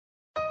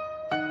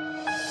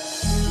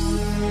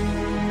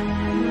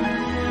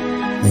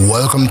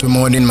Welcome to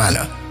Morning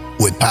Manna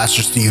with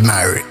Pastor Steve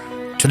Myrie.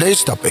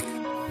 Today's topic: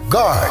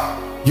 guard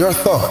your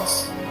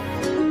thoughts.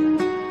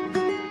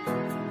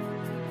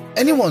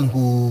 Anyone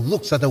who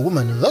looks at a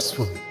woman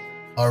lustfully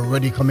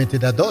already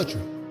committed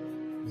adultery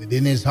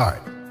within his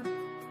heart.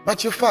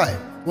 Matthew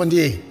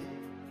 5:28.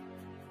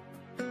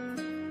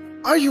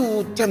 Are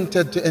you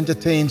tempted to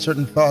entertain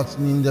certain thoughts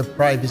in the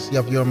privacy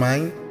of your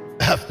mind?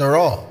 After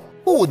all,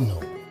 who would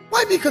know?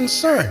 Why be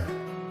concerned?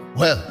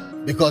 Well,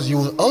 because you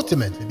will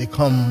ultimately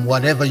become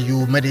whatever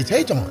you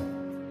meditate on.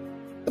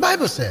 The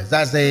Bible says,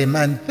 as a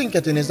man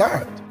thinketh in his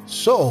heart,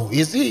 so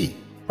is he.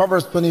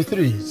 Proverbs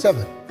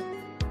 23:7.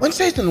 When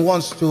Satan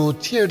wants to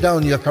tear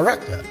down your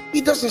character, he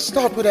doesn't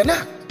start with an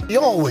act. He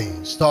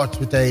always starts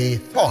with a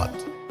thought.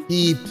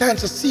 He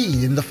plants a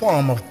seed in the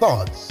form of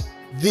thoughts.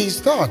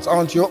 These thoughts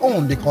aren't your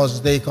own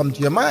because they come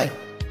to your mind.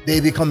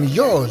 They become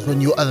yours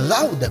when you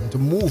allow them to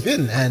move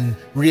in and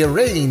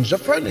rearrange the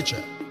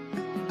furniture.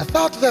 A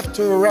thought left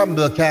to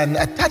ramble can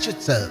attach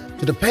itself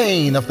to the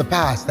pain of the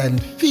past and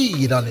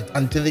feed on it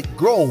until it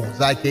grows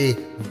like a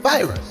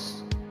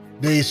virus.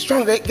 The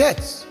stronger it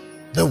gets,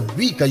 the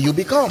weaker you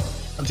become,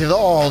 until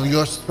all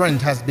your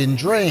strength has been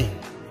drained.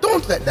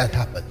 Don't let that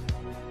happen.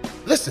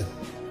 Listen,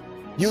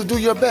 you do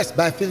your best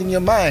by filling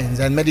your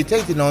minds and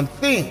meditating on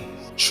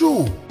things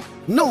true,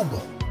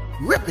 noble,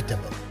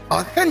 reputable,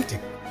 authentic,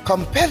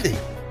 compelling,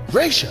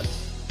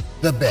 gracious,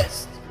 the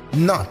best,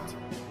 not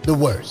the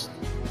worst.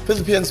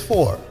 Philippians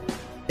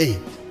 4:8.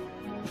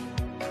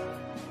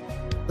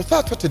 The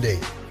thought for today: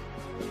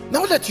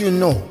 now that you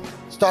know,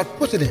 start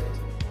putting it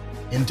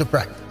into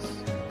practice.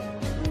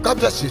 God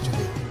bless you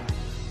today,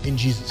 in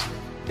Jesus' name.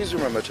 Please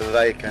remember to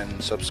like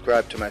and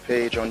subscribe to my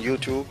page on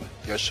YouTube.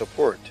 Your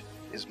support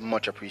is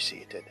much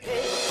appreciated.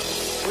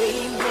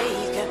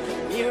 Waymaker,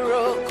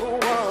 miracle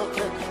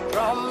worker,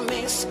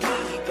 promise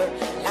keeper,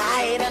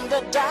 light in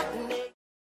the darkness.